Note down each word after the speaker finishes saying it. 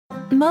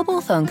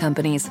Mobile phone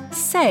companies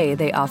say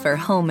they offer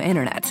home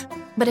internet.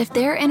 But if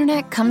their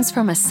internet comes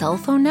from a cell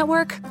phone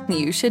network,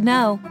 you should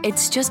know.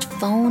 It's just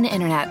phone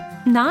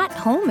internet, not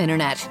home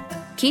internet.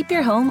 Keep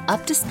your home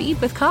up to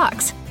speed with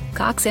Cox.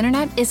 Cox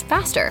internet is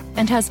faster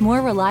and has more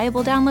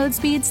reliable download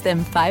speeds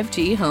than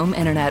 5G home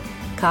internet.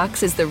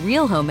 Cox is the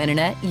real home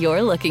internet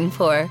you're looking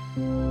for.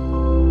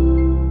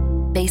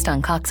 Based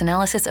on Cox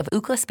analysis of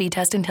Ookla speed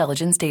test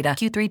intelligence data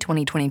Q3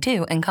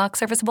 2022 and Cox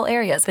serviceable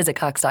areas, visit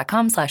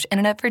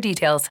cox.com/internet for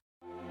details.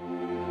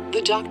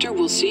 The doctor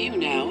will see you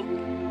now.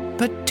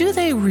 But do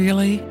they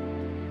really?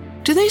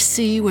 Do they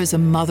see you as a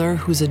mother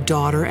who's a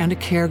daughter and a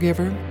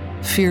caregiver?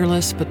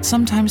 Fearless, but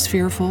sometimes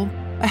fearful?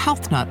 A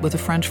health nut with a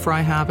French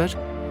fry habit?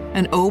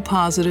 An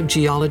O-positive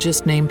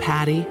geologist named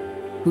Patty,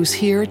 who's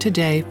here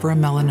today for a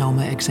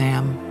melanoma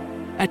exam.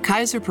 At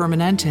Kaiser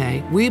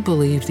Permanente, we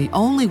believe the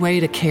only way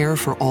to care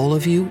for all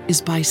of you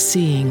is by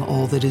seeing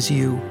all that is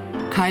you.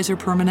 Kaiser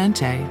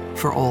Permanente,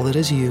 for all that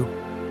is you.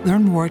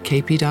 Learn more at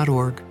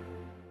kp.org.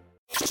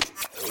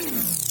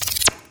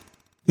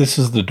 This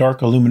is the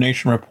Dark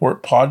Illumination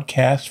Report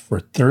podcast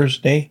for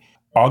Thursday,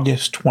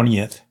 August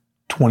 20th,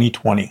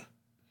 2020.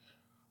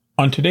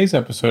 On today's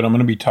episode, I'm going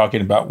to be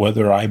talking about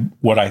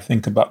what I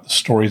think about the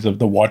stories of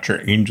the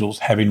Watcher Angels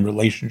having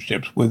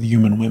relationships with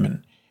human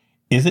women.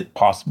 Is it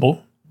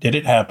possible? Did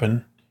it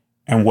happen?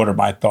 And what are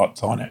my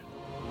thoughts on it?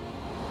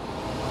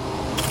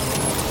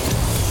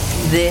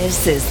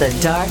 This is the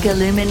Dark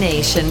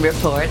Illumination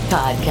Report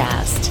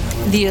podcast,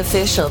 the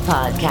official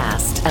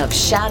podcast of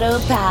Shadow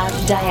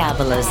Path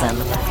Diabolism,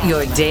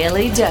 your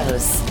daily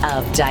dose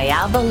of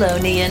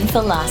Diabolonian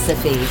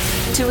philosophy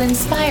to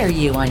inspire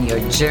you on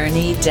your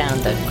journey down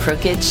the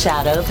crooked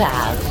shadow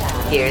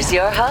path. Here's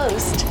your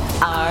host,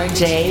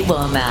 R.J.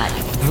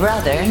 Womack,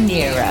 Brother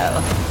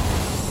Nero.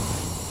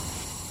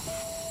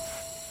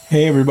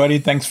 Hey everybody,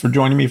 thanks for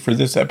joining me for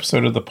this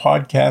episode of the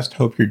podcast.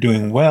 Hope you're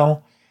doing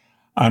well.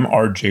 I'm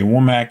R.J.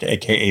 Womack,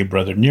 aka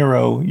Brother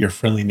Nero, your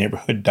friendly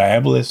neighborhood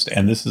diabolist,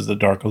 and this is the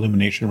Dark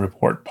Illumination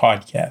Report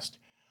podcast.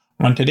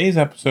 On today's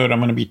episode, I'm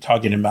going to be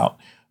talking about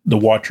the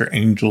Watcher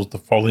Angels, the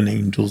fallen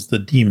angels, the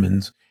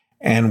demons,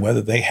 and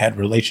whether they had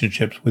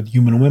relationships with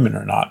human women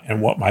or not,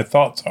 and what my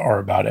thoughts are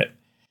about it.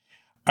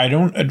 I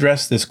don't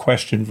address this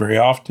question very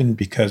often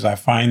because I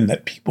find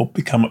that people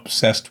become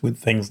obsessed with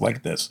things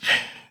like this.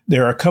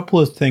 There are a couple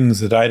of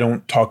things that I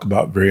don't talk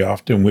about very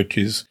often, which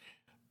is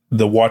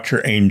the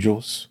Watcher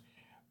Angels,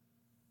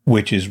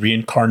 which is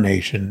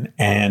reincarnation,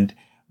 and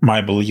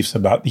my beliefs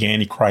about the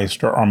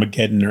Antichrist or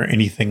Armageddon or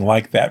anything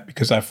like that,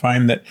 because I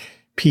find that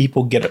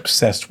people get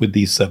obsessed with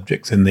these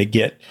subjects and they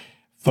get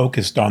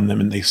focused on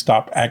them and they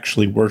stop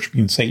actually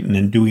worshiping Satan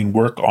and doing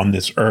work on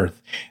this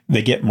earth.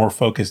 They get more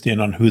focused in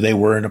on who they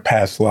were in a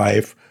past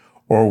life,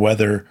 or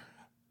whether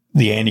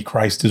the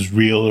Antichrist is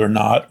real or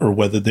not, or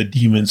whether the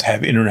demons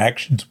have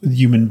interactions with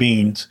human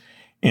beings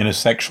in a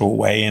sexual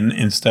way, and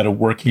instead of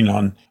working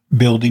on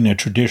building a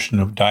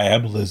tradition of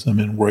diabolism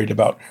and worried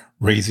about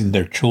raising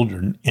their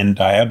children in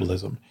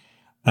diabolism.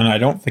 And I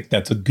don't think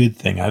that's a good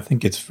thing. I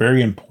think it's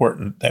very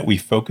important that we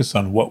focus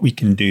on what we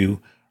can do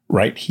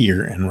right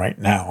here and right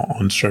now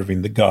on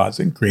serving the gods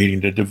and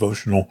creating a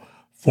devotional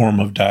form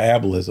of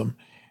diabolism.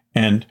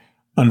 And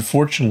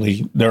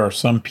unfortunately, there are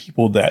some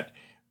people that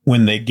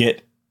when they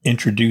get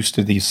introduced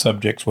to these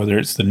subjects, whether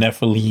it's the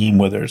Nephilim,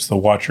 whether it's the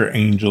Watcher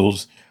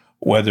Angels,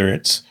 whether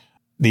it's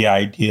the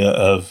idea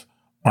of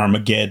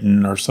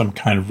Armageddon or some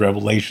kind of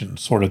revelation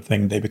sort of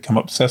thing, they become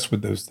obsessed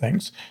with those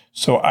things.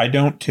 So I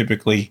don't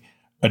typically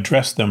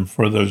address them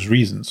for those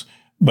reasons.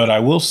 But I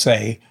will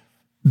say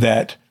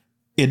that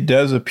it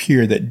does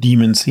appear that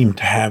demons seem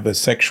to have a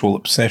sexual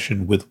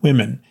obsession with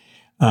women.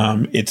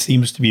 It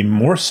seems to be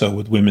more so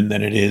with women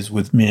than it is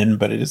with men,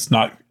 but it is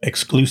not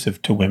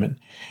exclusive to women.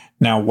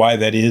 Now, why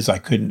that is, I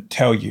couldn't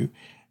tell you.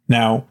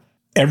 Now,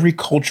 every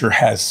culture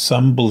has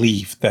some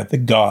belief that the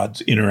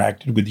gods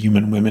interacted with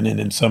human women and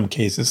in some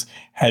cases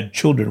had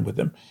children with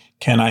them.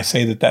 Can I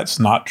say that that's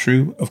not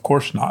true? Of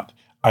course not.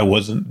 I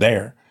wasn't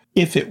there.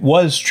 If it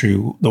was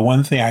true, the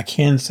one thing I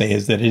can say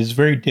is that it is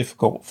very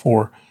difficult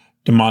for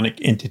demonic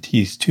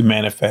entities to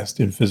manifest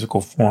in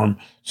physical form.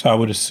 So I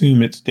would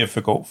assume it's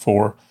difficult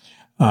for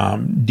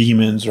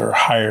demons or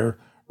higher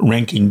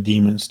ranking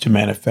demons to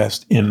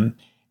manifest in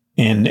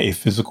a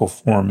physical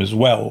form as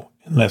well,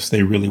 unless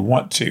they really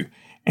want to.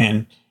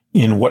 And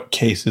in what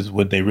cases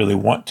would they really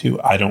want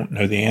to? I don't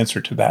know the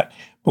answer to that.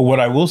 But what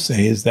I will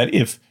say is that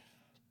if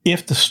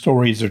the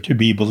stories are to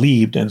be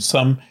believed, and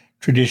some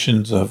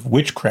traditions of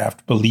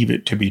witchcraft believe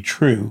it to be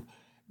true,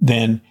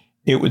 then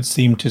it would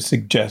seem to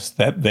suggest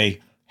that they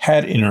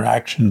had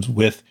interactions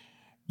with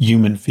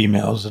human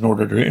females in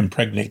order to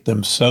impregnate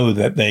them so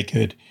that they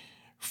could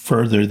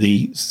further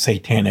the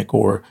satanic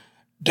or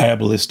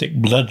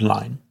diabolistic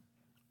bloodline,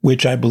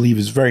 which I believe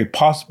is very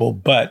possible.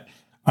 But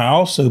I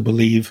also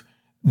believe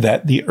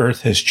that the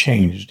earth has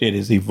changed. It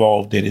has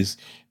evolved. It has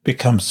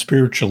become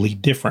spiritually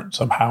different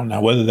somehow. Now,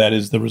 whether that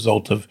is the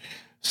result of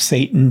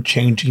Satan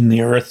changing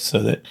the earth so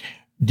that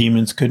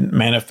demons couldn't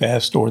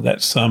manifest, or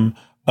that some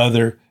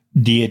other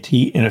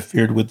deity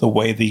interfered with the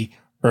way the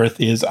earth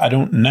is, I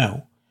don't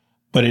know.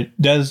 But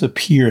it does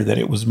appear that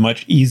it was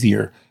much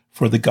easier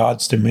for the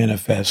gods to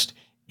manifest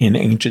in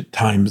ancient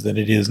times than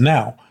it is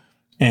now.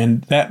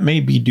 And that may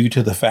be due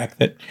to the fact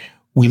that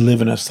we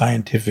live in a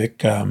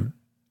scientific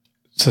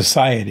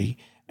society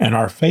and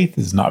our faith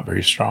is not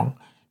very strong,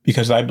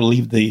 because I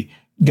believe the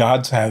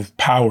gods have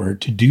power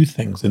to do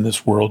things in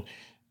this world,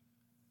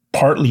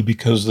 partly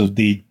because of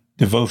the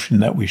devotion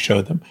that we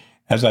show them.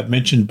 As I've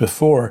mentioned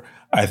before,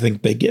 I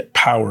think they get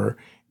power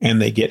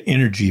and they get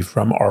energy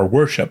from our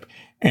worship.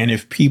 And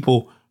if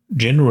people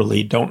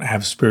generally don't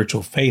have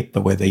spiritual faith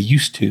the way they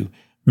used to,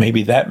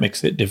 maybe that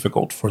makes it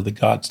difficult for the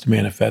gods to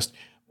manifest.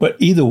 But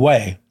either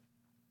way,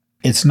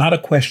 it's not a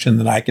question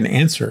that I can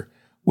answer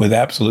with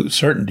absolute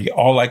certainty.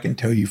 All I can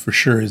tell you for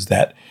sure is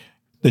that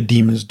the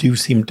demons do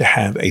seem to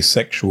have a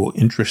sexual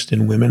interest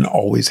in women,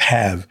 always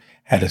have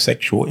had a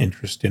sexual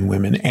interest in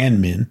women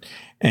and men.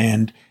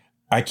 And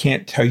I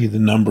can't tell you the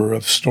number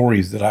of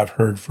stories that I've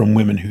heard from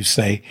women who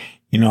say,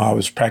 I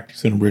was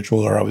practicing a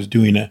ritual or I was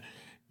doing a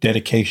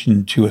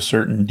dedication to a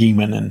certain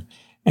demon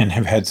and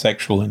have had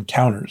sexual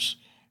encounters,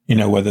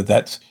 whether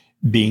that's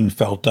being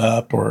felt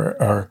up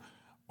or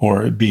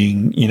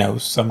being,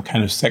 some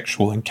kind of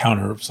sexual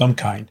encounter of some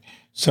kind.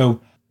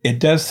 So it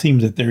does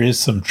seem that there is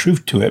some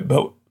truth to it,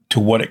 but to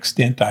what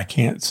extent I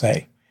can't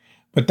say.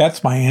 But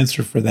that's my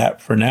answer for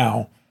that for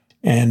now.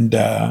 And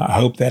I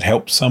hope that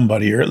helps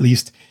somebody, or at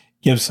least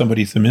gives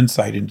somebody some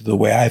insight into the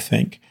way I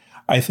think.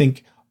 I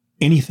think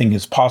anything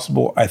is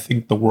possible. I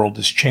think the world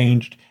has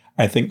changed.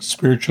 I think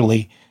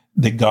spiritually,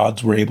 the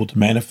gods were able to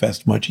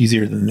manifest much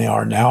easier than they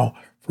are now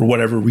for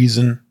whatever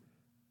reason.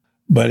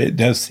 But it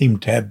does seem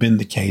to have been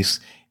the case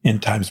in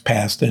times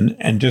past.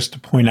 And just to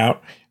point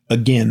out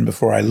again,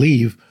 before I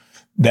leave,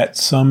 that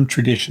some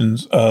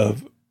traditions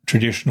of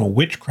traditional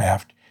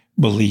witchcraft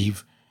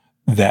believe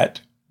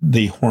that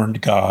the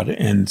horned god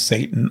and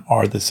Satan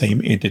are the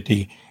same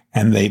entity,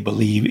 and they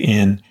believe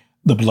in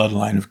the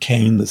bloodline of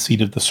Cain, the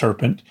seed of the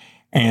serpent.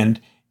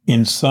 And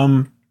in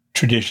some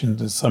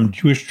traditions, in some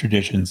Jewish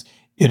traditions,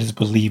 it is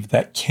believed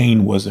that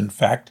Cain was in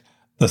fact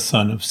the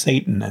son of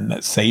Satan, and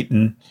that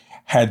Satan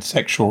had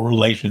sexual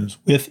relations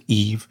with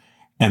Eve,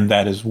 and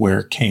that is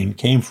where Cain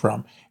came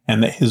from,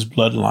 and that his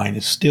bloodline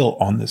is still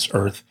on this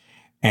earth,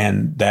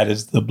 and that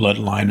is the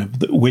bloodline of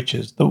the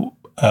witches,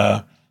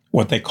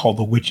 what they call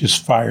the witch's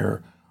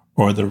fire,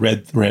 or the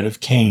red thread of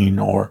Cain,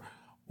 or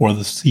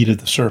the seed of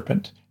the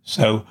serpent.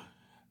 So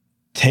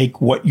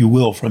take what you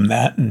will from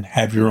that and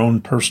have your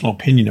own personal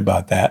opinion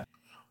about that.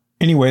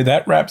 Anyway,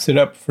 that wraps it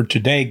up for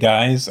today,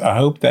 guys. I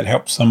hope that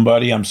helps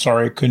somebody. I'm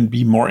sorry it couldn't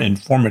be more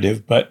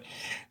informative, but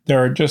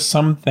there are just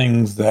some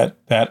things that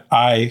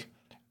I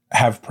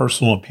have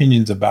personal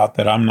opinions about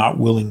that I'm not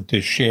willing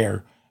to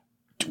share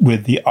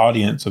with the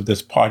audience of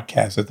this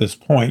podcast at this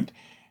point.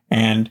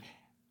 And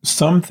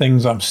some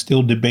things I'm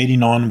still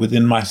debating on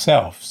within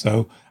myself.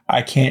 So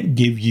I can't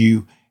give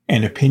you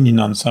an opinion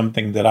on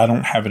something that I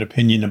don't have an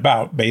opinion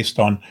about based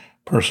on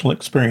personal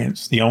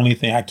experience. The only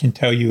thing I can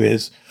tell you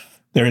is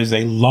there is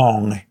a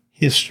long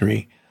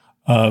history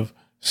of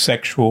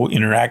sexual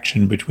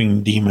interaction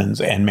between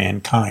demons and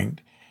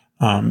mankind.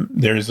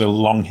 There is a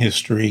long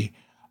history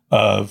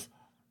of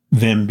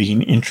them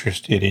being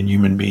interested in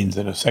human beings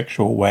in a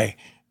sexual way.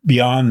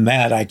 Beyond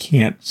that, I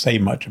can't say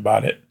much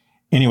about it.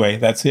 Anyway,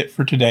 that's it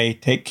for today.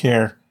 Take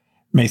care.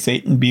 May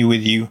Satan be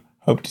with you.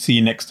 Hope to see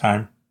you next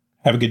time.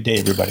 Have a good day,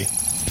 everybody.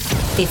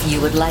 If you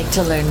would like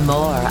to learn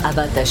more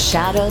about the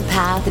Shadow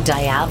Path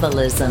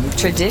Diabolism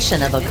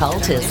tradition of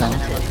occultism,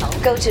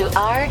 go to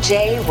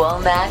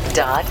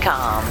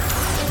rjwomack.com.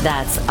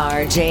 That's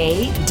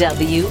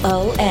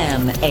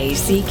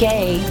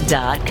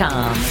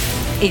rjwomack.com.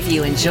 If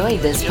you enjoyed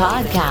this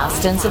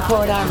podcast and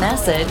support our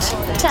message,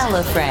 tell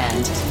a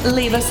friend,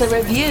 leave us a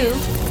review,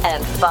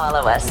 and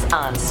follow us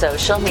on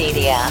social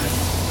media.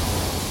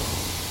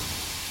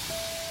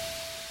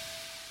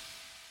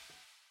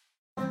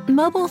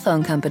 Mobile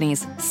phone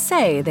companies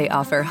say they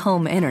offer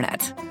home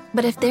internet.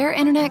 But if their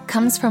internet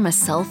comes from a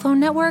cell phone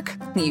network,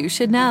 you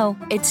should know.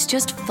 It's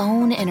just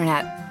phone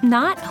internet,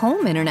 not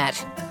home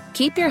internet.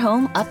 Keep your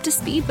home up to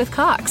speed with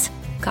Cox.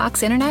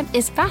 Cox Internet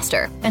is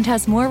faster and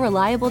has more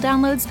reliable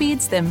download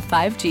speeds than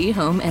 5G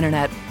home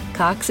internet.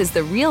 Cox is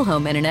the real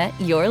home internet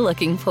you're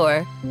looking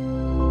for.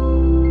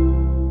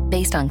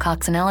 Based on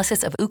Cox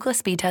analysis of Ookla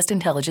speed test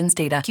intelligence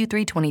data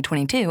Q3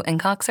 2022 and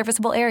Cox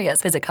serviceable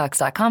areas, visit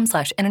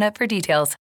cox.com/internet for details.